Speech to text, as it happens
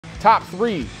Top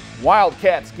three,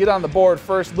 Wildcats get on the board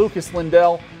first. Lucas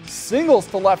Lindell singles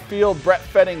to left field. Brett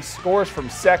Fetting scores from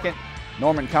second.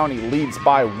 Norman County leads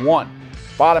by 1.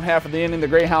 Bottom half of the inning, the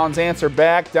Greyhounds answer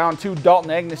back. Down 2, Dalton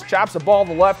Agnes chops a ball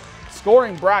to left,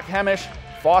 scoring Brock Hemish.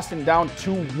 Fosston down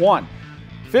 2-1.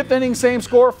 Fifth inning, same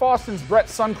score. Fosston's Brett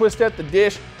Sundquist at the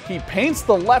dish. He paints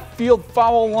the left field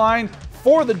foul line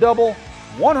for the double.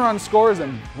 1 run scores,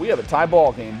 and we have a tie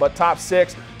ball game. But top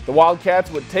 6, the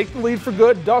Wildcats would take the lead for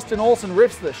good. Dustin Olson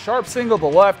rips the sharp single to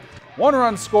left. 1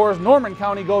 run scores. Norman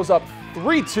County goes up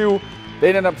 3-2.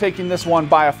 They'd end up taking this one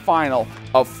by a final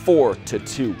of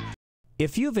 4-2.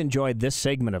 If you've enjoyed this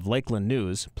segment of Lakeland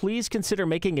News, please consider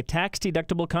making a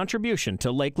tax-deductible contribution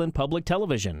to Lakeland Public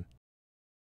Television.